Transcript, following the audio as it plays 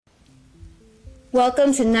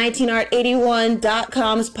Welcome to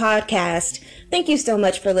 19art81.com's podcast. Thank you so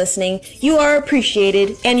much for listening. You are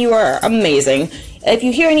appreciated and you are amazing. If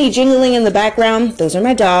you hear any jingling in the background, those are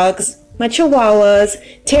my dogs, my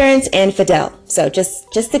chihuahuas, Terrence and Fidel. So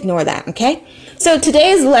just ignore that, okay? So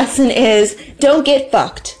today's lesson is don't get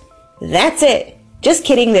fucked. That's it. Just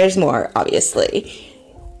kidding, there's more, obviously.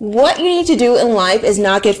 What you need to do in life is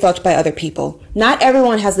not get fucked by other people. Not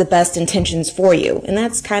everyone has the best intentions for you, and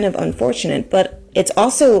that's kind of unfortunate, but it's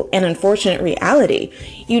also an unfortunate reality.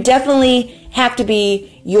 You definitely have to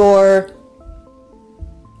be your...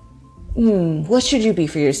 what should you be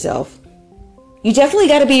for yourself? You definitely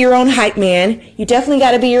got to be your own hype man. You definitely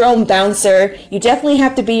got to be your own bouncer. You definitely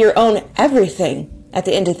have to be your own everything at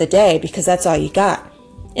the end of the day, because that's all you got.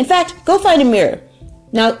 In fact, go find a mirror.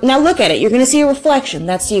 Now look at it. You're going to see a reflection.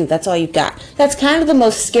 That's you. That's all you've got. That's kind of the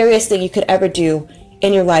most scariest thing you could ever do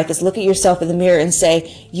in your life, is look at yourself in the mirror and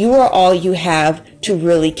say, you are all you have to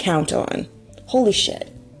really count on. Holy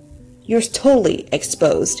shit. You're totally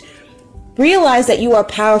exposed. Realize that you are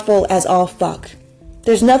powerful as all fuck.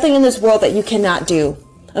 There's nothing in this world that you cannot do.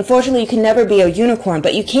 Unfortunately, you can never be a unicorn,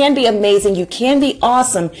 but you can be amazing. You can be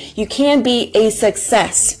awesome. You can be a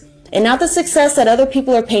success. And not the success that other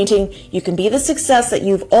people are painting. You can be the success that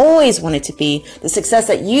you've always wanted to be, the success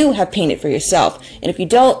that you have painted for yourself. And if you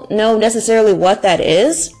don't know necessarily what that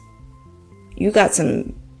is, you got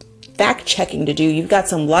some fact checking to do. You've got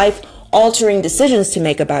some life altering decisions to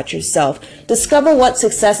make about yourself. Discover what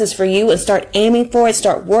success is for you and start aiming for it,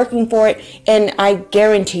 start working for it. And I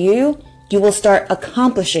guarantee you, you will start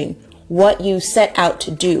accomplishing what you set out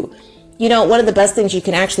to do. You know, one of the best things you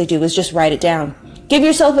can actually do is just write it down. Give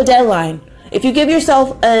yourself a deadline. If you give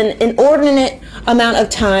yourself an inordinate amount of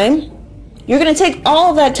time, you're going to take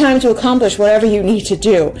all of that time to accomplish whatever you need to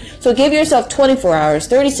do. So give yourself 24 hours,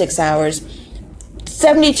 36 hours,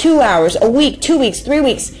 72 hours, a week, 2 weeks, 3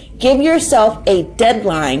 weeks. Give yourself a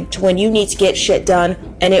deadline to when you need to get shit done,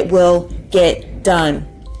 and it will get done.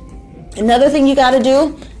 Another thing you got to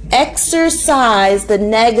do, exercise the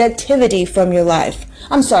negativity from your life.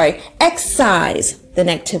 Excise the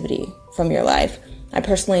negativity from your life. I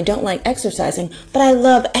personally don't like exercising, but I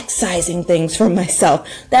love excising things from myself.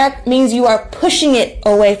 That means you are pushing it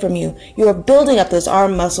away from you. You are building up those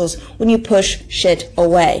arm muscles when you push shit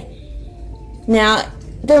away. Now,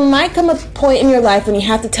 there might come a point in your life when you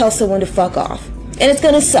have to tell someone to fuck off, and it's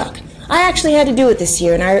going to suck. I actually had to do it this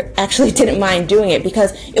year, and I actually didn't mind doing it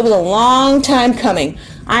because it was a long time coming.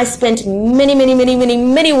 I spent many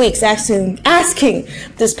weeks asking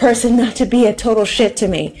this person not to be a total shit to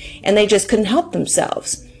me, and they just couldn't help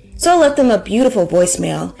themselves. So I left them a beautiful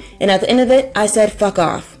voicemail, and at the end of it, I said, fuck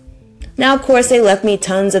off. Now, of course, they left me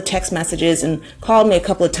tons of text messages and called me a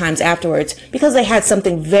couple of times afterwards because they had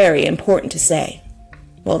something very important to say.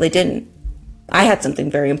 Well, they didn't. I had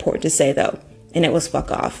something very important to say, though, and it was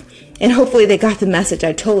fuck off. And hopefully they got the message.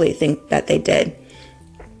 I totally think that they did.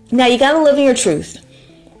 Now, you gotta live in your truth.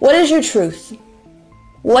 What is your truth?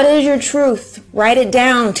 What is your truth? Write it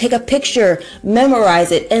down, take a picture,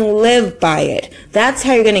 memorize it, and live by it. That's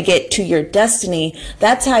how you're going to get to your destiny.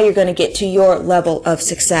 That's how you're going to get to your level of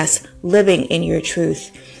success, living in your truth.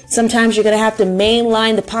 Sometimes you're going to have to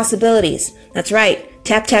mainline the possibilities. That's right.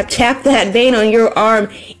 Tap, tap, tap that vein on your arm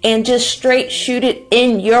and just straight shoot it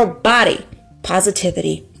in your body.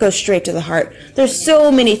 Positivity. Go straight to the heart. There's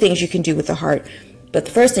so many things you can do with the heart. But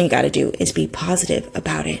the first thing you got to do is be positive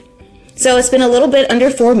about it. So it's been a little bit under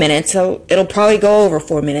 4 minutes, so it'll probably go over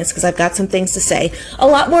 4 minutes because I've got some things to say. A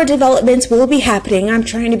lot more developments will be happening. I'm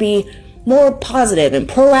trying to be more positive and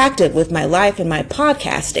proactive with my life and my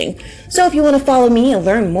podcasting. So if you want to follow me and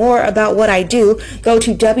learn more about what I do, go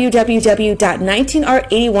to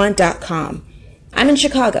www.19art81.com. I'm in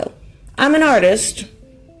Chicago. I'm an artist,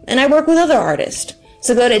 and I work with other artists.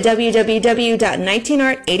 So go to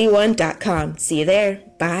www.19art81.com. See you there.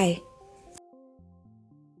 Bye.